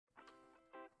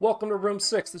Welcome to Room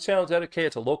 6, the channel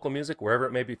dedicated to local music wherever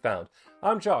it may be found.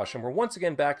 I'm Josh, and we're once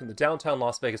again back in the downtown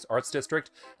Las Vegas Arts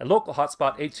District and local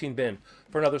hotspot 18 Bin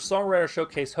for another Songwriter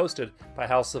Showcase hosted by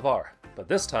SAVAR. But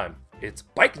this time, it's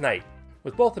Bike Night!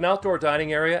 With both an outdoor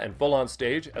dining area and full-on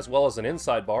stage, as well as an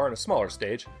inside bar and a smaller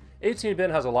stage, 18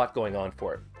 Bin has a lot going on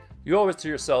for it. You owe it to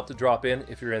yourself to drop in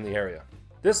if you're in the area.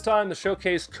 This time, the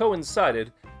showcase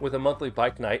coincided with a monthly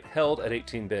bike night held at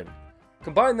 18 Bin.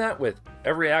 Combine that with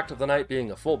every act of the night being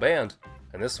a full band,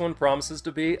 and this one promises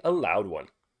to be a loud one.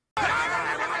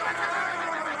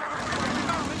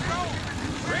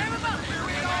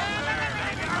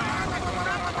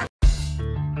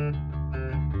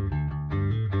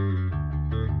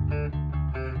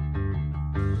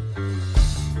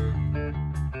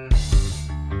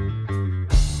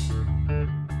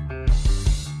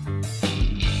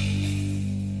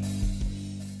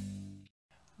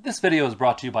 This video is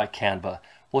brought to you by Canva.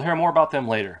 We'll hear more about them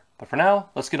later, but for now,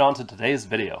 let's get on to today's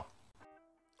video.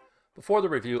 Before the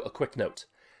review, a quick note.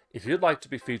 If you'd like to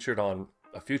be featured on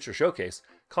a future showcase,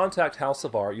 contact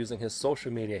SAVAR using his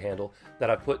social media handle that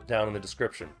I put down in the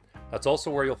description. That's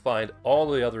also where you'll find all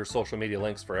the other social media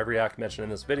links for every act mentioned in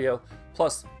this video,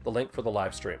 plus the link for the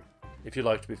live stream. If you'd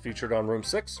like to be featured on Room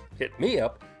 6, hit me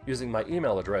up using my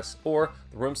email address or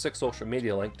the Room 6 social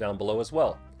media link down below as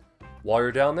well. While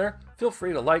you're down there, feel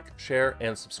free to like, share,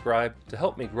 and subscribe to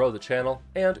help me grow the channel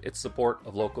and its support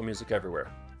of local music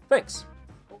everywhere. Thanks!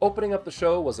 Opening up the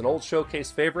show was an old showcase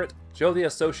favorite, Joe the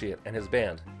Associate and his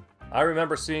band. I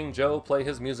remember seeing Joe play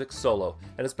his music solo,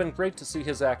 and it's been great to see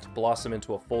his act blossom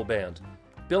into a full band.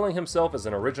 Billing himself as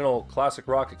an original classic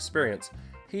rock experience,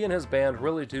 he and his band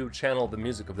really do channel the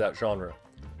music of that genre.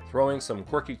 Throwing some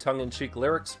quirky tongue-in-cheek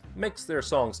lyrics makes their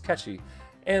songs catchy,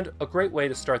 and a great way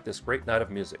to start this great night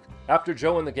of music. After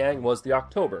Joe and the gang was the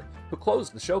October, who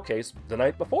closed the showcase the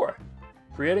night before.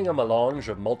 Creating a melange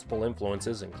of multiple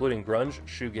influences including grunge,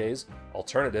 shoegaze,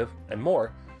 alternative, and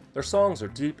more, their songs are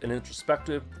deep and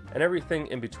introspective and everything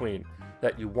in between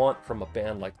that you want from a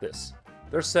band like this.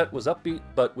 Their set was upbeat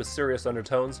but with serious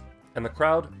undertones, and the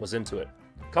crowd was into it.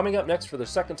 Coming up next for the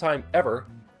second time ever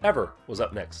was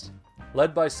up next.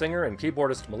 Led by singer and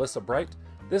keyboardist Melissa Bright,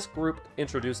 this group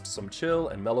introduced some chill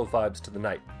and mellow vibes to the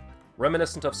night.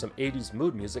 Reminiscent of some 80s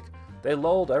mood music, they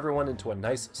lulled everyone into a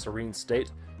nice, serene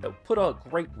state that put a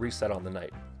great reset on the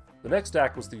night. The next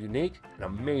act was the unique and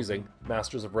amazing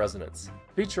Masters of Resonance,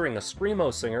 featuring a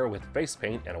screamo singer with face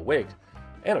paint and a wig,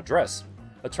 and a dress,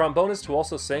 a trombonist who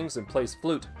also sings and plays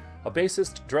flute, a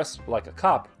bassist dressed like a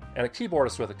cop, and a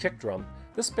keyboardist with a kick drum.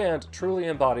 This band truly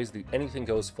embodies the anything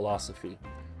goes philosophy.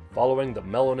 Following the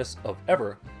mellowness of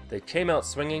Ever, they came out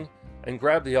swinging and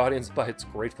grabbed the audience by its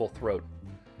grateful throat.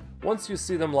 Once you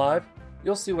see them live,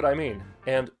 you'll see what I mean,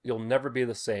 and you'll never be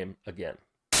the same again.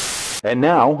 And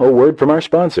now, a word from our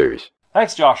sponsors.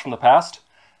 Thanks, Josh from the past.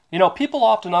 You know, people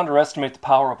often underestimate the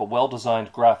power of a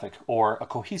well-designed graphic or a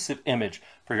cohesive image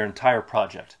for your entire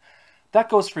project. That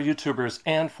goes for YouTubers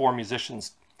and for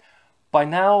musicians. By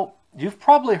now, you've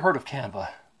probably heard of Canva,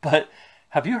 but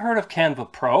have you heard of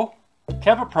Canva Pro?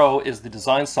 Canva Pro is the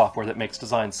design software that makes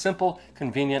design simple,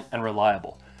 convenient, and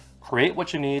reliable. Create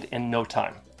what you need in no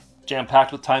time.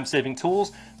 Jam-packed with time-saving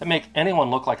tools that make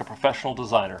anyone look like a professional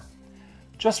designer.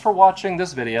 Just for watching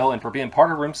this video and for being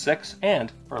part of Room 6,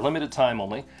 and for a limited time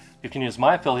only, you can use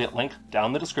my affiliate link down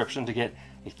in the description to get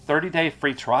a 30-day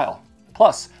free trial.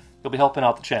 Plus, you'll be helping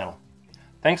out the channel.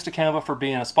 Thanks to Canva for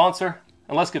being a sponsor,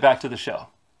 and let's get back to the show.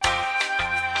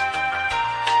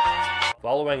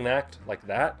 Following an act like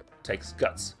that takes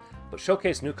guts, but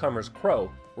showcase newcomers KROWE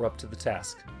were up to the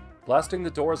task. Blasting the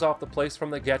doors off the place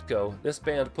from the get-go, this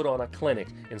band put on a clinic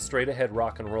in straight-ahead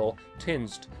rock and roll,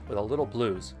 tinged with a little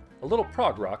blues, a little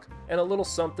prog rock, and a little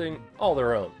something all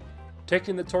their own.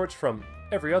 Taking the torch from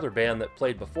every other band that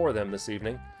played before them this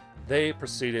evening, they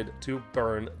proceeded to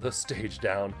burn the stage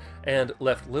down and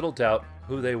left little doubt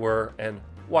who they were and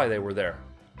why they were there.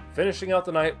 Finishing out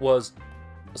the night was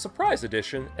a surprise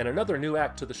addition and another new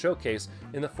act to the showcase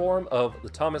in the form of the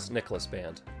Thomas Nicholas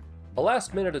Band. A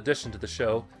last-minute addition to the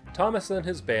show, Thomas and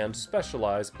his band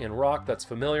specialize in rock that's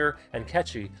familiar and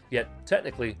catchy, yet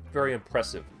technically very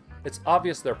impressive. It's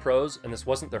obvious they're pros, and this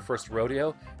wasn't their first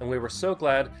rodeo, and we were so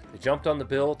glad they jumped on the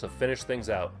bill to finish things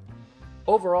out.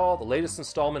 Overall, the latest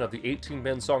installment of the 18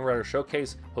 Bin Songwriter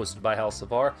Showcase, hosted by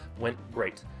SAVAR, went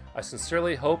great. I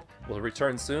sincerely hope we'll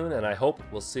return soon, and I hope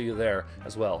we'll see you there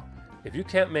as well. If you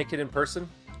can't make it in person,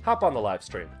 hop on the live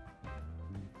stream.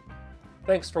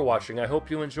 Thanks for watching. I hope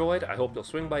you enjoyed. I hope you'll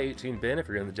swing by 18 Bin if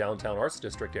you're in the downtown Arts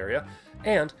District area.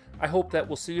 And I hope that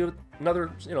we'll see you at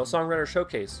another, Songwriter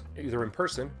Showcase, either in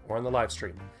person or on the live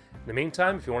stream. In the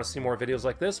meantime, if you want to see more videos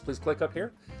like this, please click up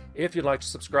here. If you'd like to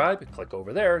subscribe, click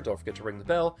over there. Don't forget to ring the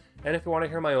bell. And if you want to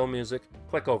hear my own music,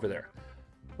 click over there.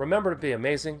 Remember to be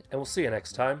amazing, and we'll see you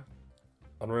next time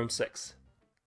on Room 6.